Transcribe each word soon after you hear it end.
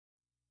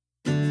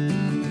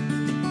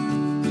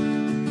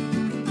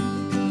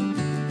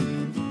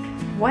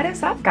What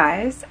is up,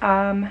 guys?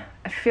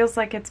 It feels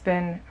like it's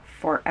been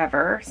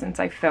forever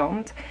since I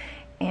filmed,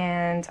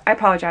 and I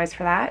apologize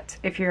for that.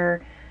 If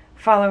you're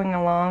following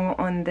along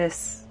on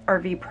this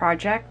RV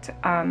project,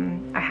 I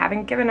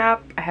haven't given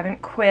up, I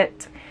haven't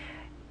quit.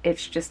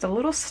 It's just a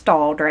little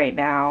stalled right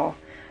now.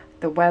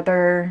 The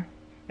weather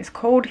is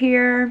cold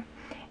here,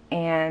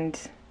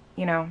 and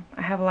you know,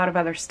 I have a lot of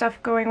other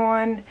stuff going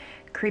on,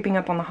 creeping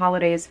up on the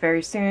holidays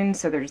very soon,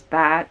 so there's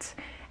that.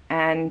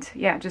 And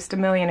yeah, just a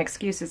million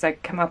excuses I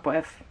come up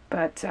with,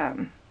 but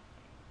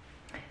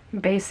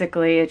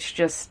basically it's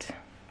just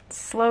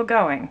slow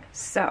going.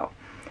 So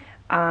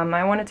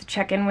I wanted to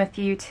check in with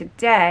you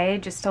today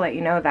just to let you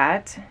know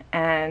that,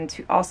 and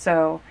to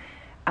also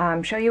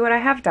show you what I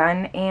have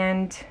done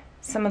and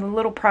some of the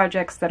little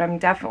projects that I'm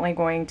definitely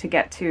going to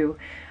get to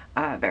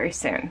very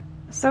soon.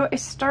 So I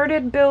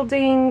started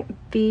building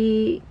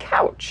the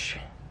couch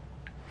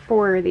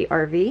for the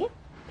RV.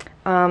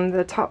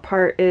 The top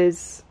part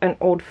is an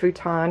old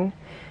futon.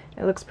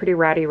 It looks pretty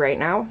ratty right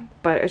now,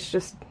 but it's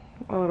just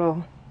a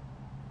little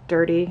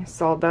dirty,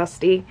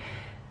 sawdusty,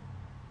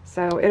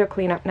 so it'll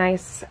clean up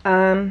nice.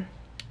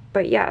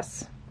 But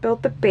yes,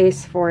 built the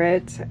base for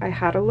it. I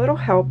had a little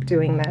help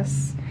doing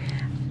this.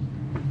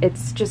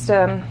 It's just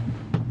a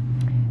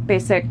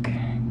basic,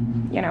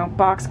 you know,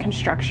 box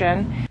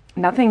construction.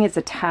 Nothing is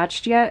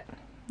attached yet.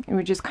 We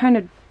would just kind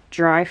of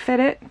dry fit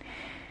it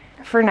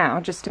for now,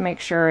 just to make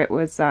sure it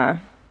was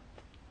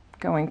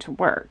going to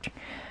work.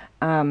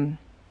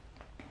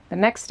 The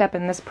next step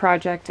in this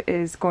project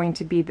is going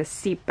to be the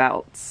seat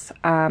belts.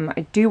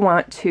 I do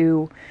want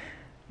to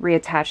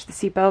reattach the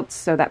seat belts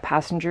so that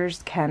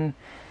passengers can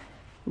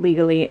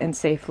legally and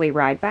safely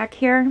ride back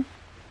here.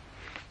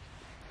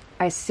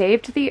 I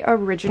saved the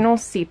original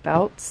seat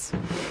belts,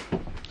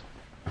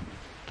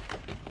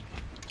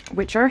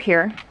 which are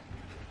here.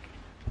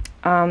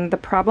 The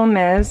problem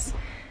is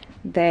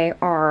they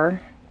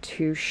are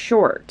too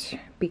short,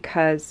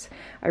 because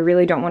I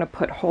really don't want to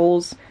put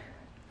holes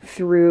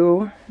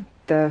through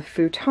the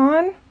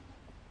futon.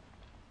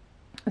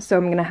 So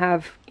I'm going to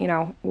have, you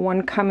know,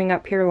 one coming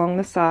up here along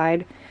the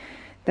side,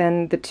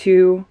 then the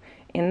two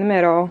in the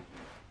middle,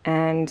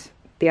 and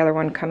the other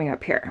one coming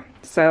up here.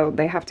 So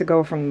they have to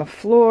go from the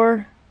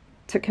floor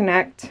to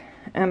connect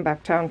and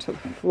back down to the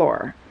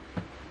floor.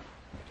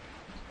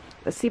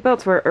 The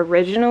seatbelts were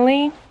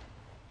originally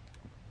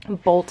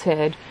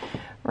bolted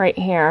right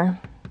here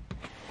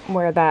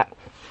where that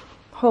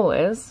hole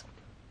is,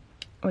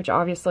 which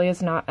obviously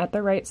is not at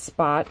the right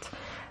spot.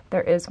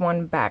 There is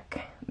one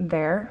back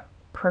there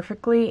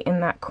perfectly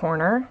in that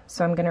corner,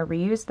 so I'm going to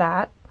reuse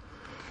that.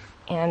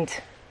 And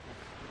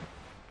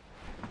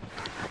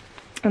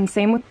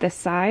same with this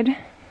side.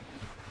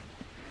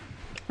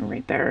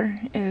 Right there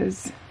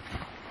is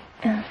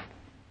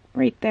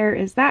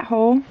that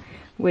hole,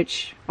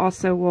 which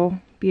also will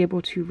be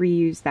able to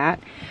reuse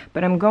that.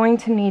 But I'm going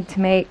to need to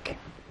make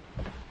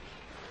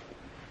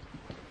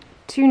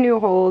two new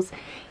holes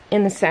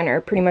in the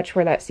center, pretty much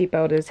where that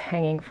seatbelt is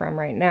hanging from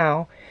right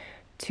now,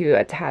 to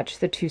attach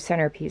the two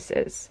center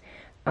pieces.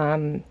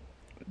 There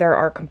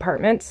are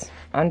compartments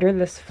under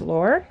this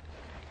floor,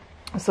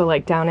 so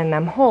like down in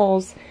them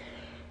holes,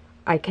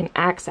 I can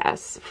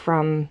access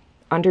from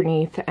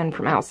underneath and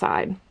from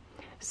outside,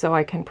 so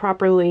I can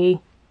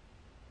properly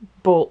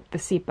bolt the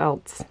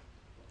seatbelts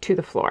to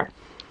the floor.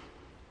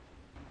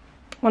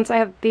 Once I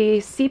have the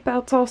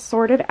seatbelts all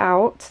sorted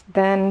out,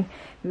 then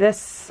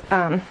this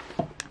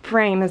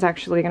frame is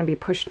actually going to be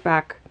pushed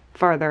back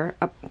farther,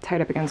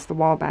 tight up against the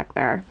wall back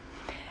there.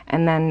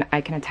 And then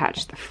I can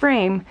attach the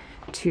frame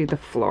to the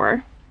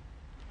floor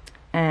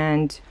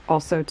and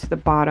also to the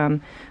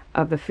bottom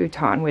of the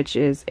futon, which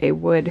is a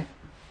wood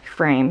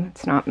frame.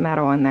 It's not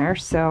metal in there,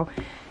 so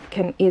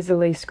can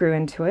easily screw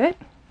into it.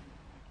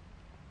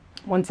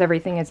 Once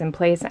everything is in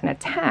place and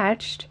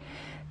attached,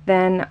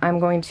 then I'm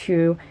going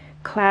to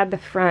clad the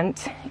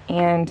front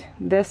and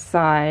this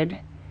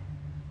side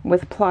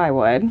with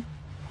plywood,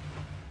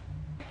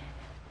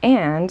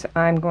 and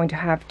I'm going to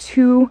have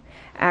two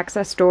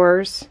access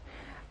doors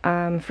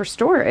for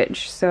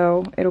storage,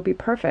 so it'll be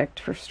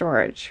perfect for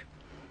storage.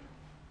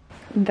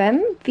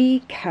 Then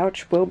the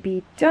couch will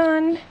be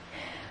done.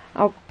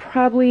 I'll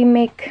probably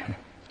make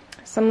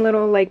some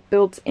little like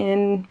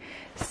built-in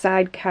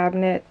side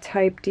cabinet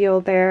type deal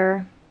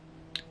there,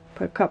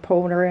 put a cup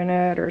holder in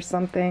it or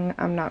something,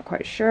 I'm not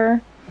quite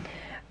sure.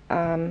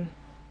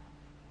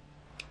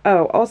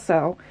 Oh,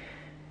 also,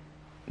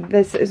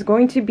 this is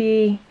going to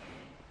be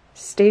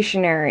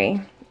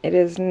stationary. It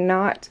is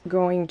not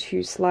going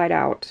to slide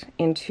out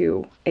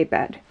into a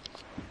bed.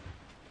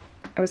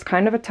 It was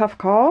kind of a tough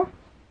call,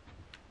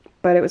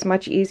 but it was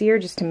much easier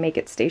just to make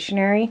it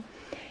stationary,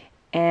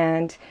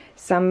 and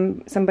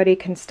somebody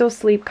can still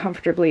sleep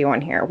comfortably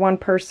on here. One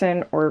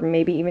person or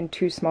maybe even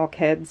two small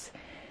kids.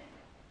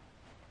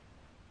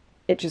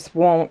 It just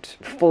won't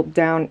fold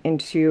down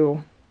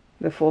into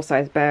the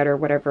full-size bed or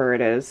whatever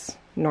it is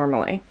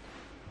normally.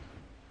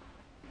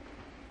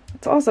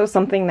 It's also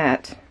something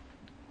that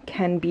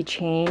can be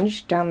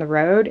changed down the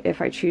road if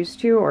I choose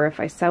to, or if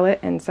I sell it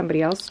and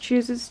somebody else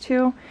chooses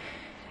to.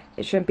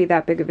 it shouldn't be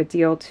that big of a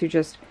deal to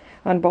just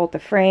unbolt the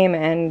frame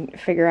and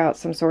figure out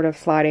some sort of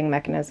sliding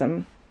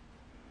mechanism.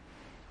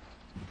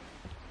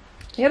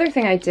 The other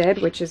thing I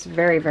did, which is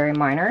very, very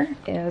minor,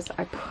 is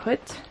I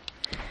put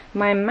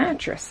my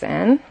mattress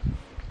in,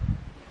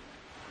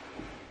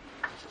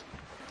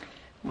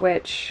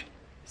 which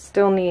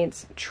still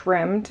needs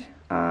trimmed.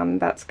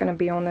 That's going to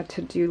be on the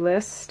to-do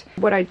list.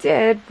 What I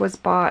did was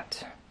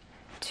bought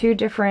 2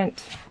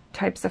 different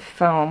types of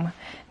foam.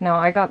 Now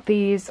I got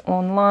these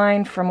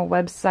online from a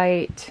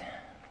website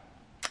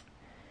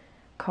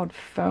called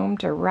Foam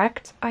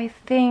Direct, I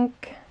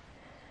think.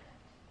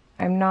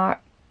 I'm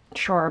not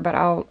sure, but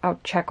I'll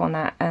check on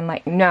that and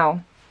let you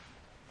know.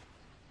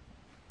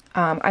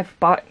 I've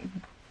bought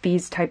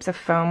these types of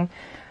foam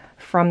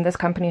from this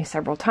company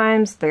several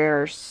times.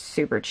 They're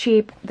super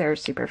cheap. They're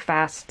super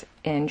fast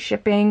in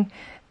shipping.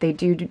 They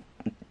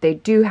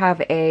do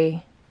have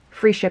a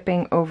free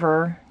shipping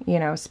over, you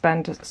know,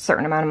 spend a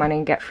certain amount of money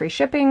and get free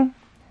shipping.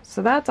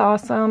 So that's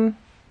awesome.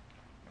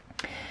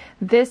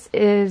 This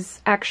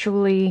is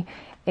actually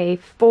a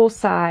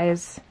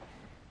full-size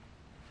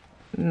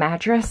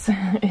mattress.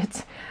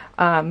 It's,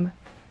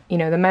 you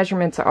know, the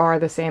measurements are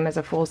the same as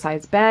a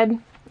full-size bed.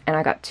 And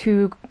I got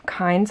 2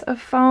 kinds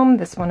of foam.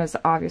 This one is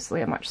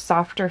obviously a much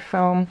softer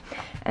foam,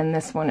 and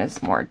this one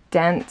is more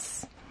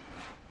dense.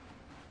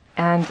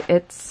 And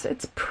it's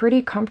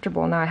pretty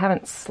comfortable. Now, I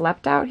haven't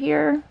slept out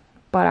here,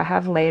 but I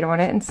have laid on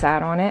it and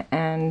sat on it,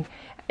 and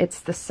it's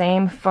the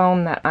same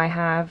foam that I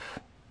have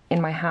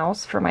in my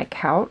house for my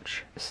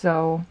couch.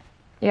 So,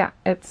 yeah,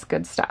 it's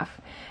good stuff.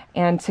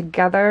 And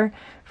together,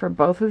 for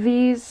both of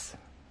these,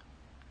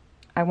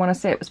 I want to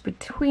say it was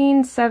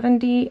between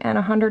 $70 and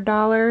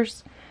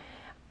 $100.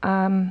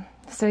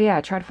 So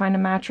yeah, try to find a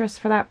mattress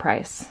for that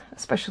price,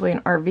 especially an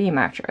RV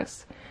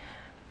mattress.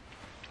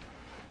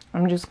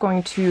 I'm just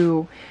going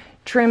to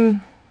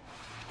trim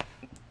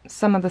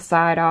some of the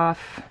side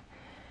off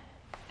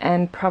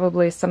and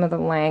probably some of the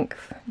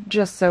length,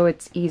 just so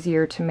it's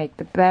easier to make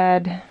the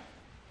bed,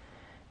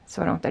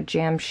 so I don't have to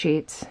jam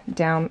sheets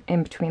down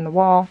in between the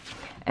wall.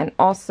 And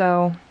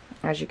also,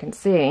 as you can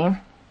see,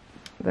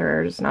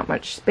 there's not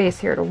much space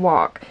here to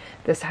walk.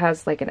 This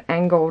has like an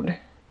angled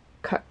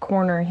cut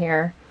corner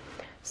here.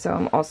 So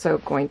I'm also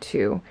going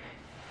to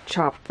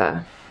chop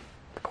the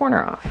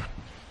corner off.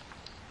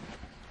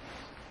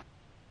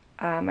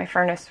 My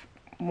furnace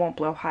won't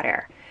blow hot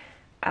air.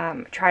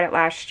 Tried it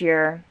last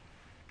year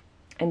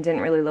and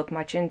didn't really look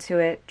much into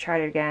it.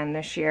 Tried it again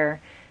this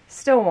year.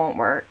 Still won't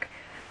work.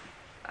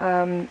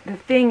 The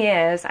thing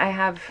is, I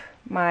have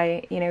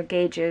my, you know,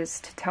 gauges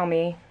to tell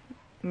me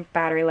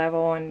battery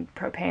level and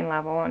propane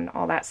level and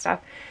all that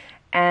stuff.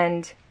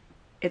 And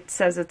it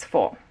says it's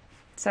full.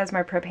 It says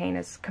my propane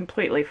is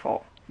completely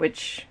full,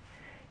 which,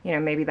 you know,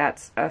 maybe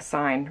that's a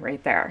sign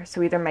right there.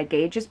 So either my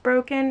gauge is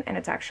broken and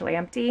it's actually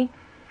empty,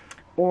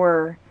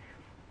 or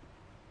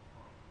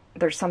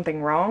there's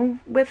something wrong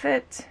with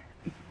it.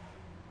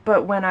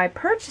 But when I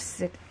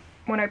purchased it,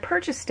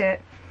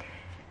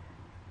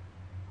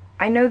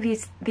 I know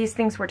these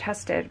things were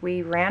tested.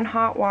 We ran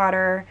hot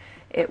water.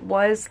 It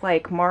was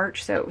like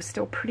March, so it was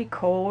still pretty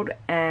cold,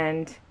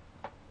 and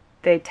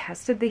they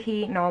tested the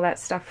heat and all that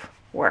stuff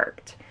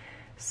worked.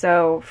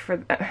 So for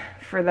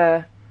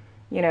the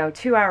you know,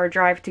 2-hour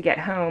drive to get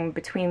home,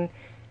 between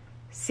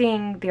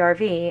seeing the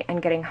RV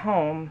and getting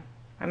home,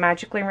 I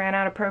magically ran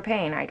out of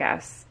propane, I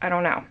guess. I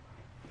don't know.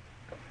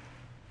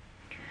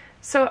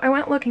 So I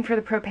went looking for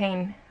the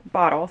propane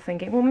bottle,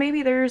 thinking, well,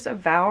 maybe there's a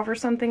valve or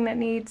something that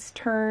needs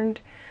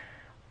turned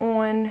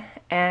on,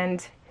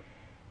 and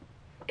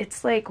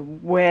it's like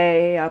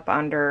way up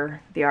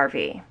under the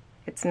RV.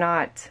 It's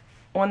not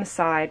on the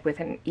side with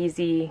an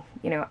easy,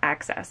 you know,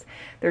 access.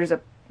 There's a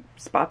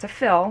spot to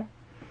fill,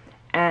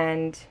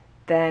 and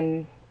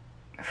then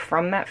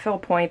from that fill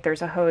point,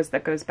 there's a hose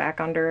that goes back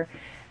under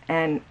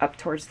and up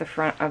towards the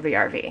front of the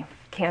RV.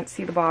 Can't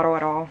see the bottle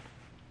at all,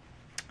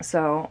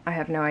 so I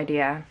have no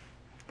idea.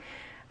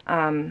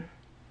 And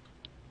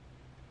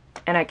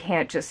I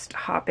can't just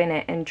hop in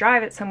it and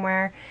drive it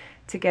somewhere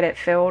to get it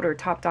filled or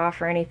topped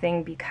off or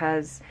anything,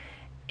 because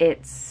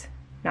it's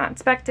not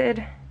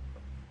inspected.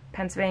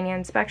 Pennsylvania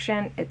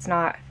inspection, it's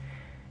not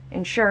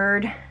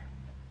insured,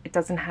 it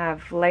doesn't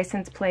have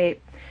license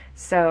plate,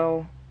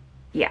 so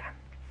yeah.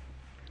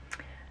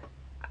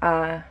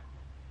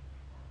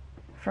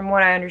 From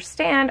what I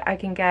understand, I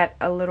can get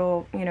a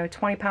little, you know,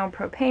 20-pound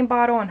propane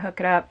bottle and hook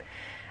it up,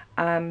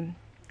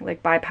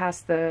 like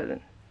bypass the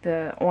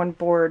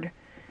onboard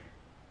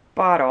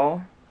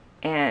bottle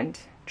and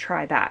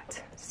try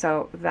that.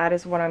 So that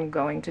is what I'm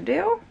going to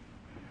do.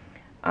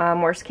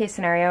 Worst case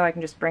scenario, I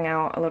can just bring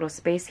out a little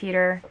space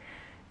heater.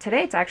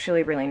 Today it's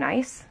actually really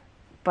nice,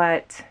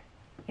 but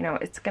you know,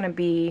 it's gonna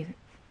be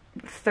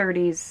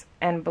 30s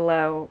and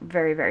below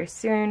very, very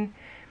soon,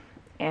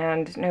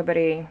 and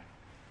nobody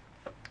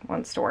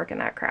wants to work in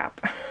that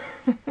crap.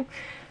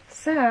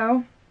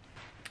 So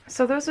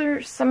those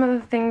are some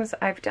of the things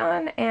I've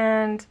done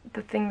and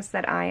the things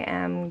that I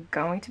am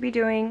going to be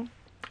doing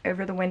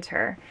over the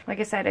winter. Like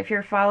I said, if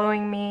you're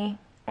following me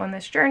on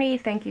this journey,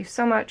 thank you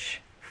so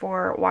much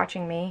for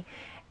watching me,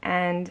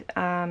 and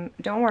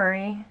don't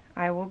worry,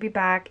 I will be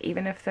back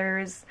even if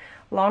there's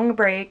long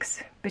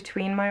breaks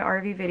between my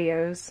RV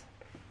videos.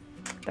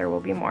 There will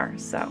be more.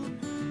 So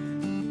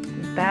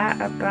that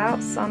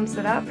about sums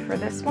it up for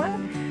this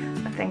one.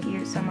 Thank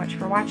you so much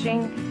for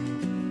watching.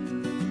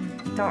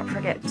 Don't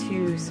forget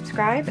to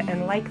subscribe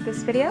and like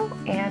this video,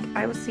 and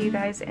I will see you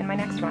guys in my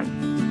next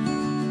one.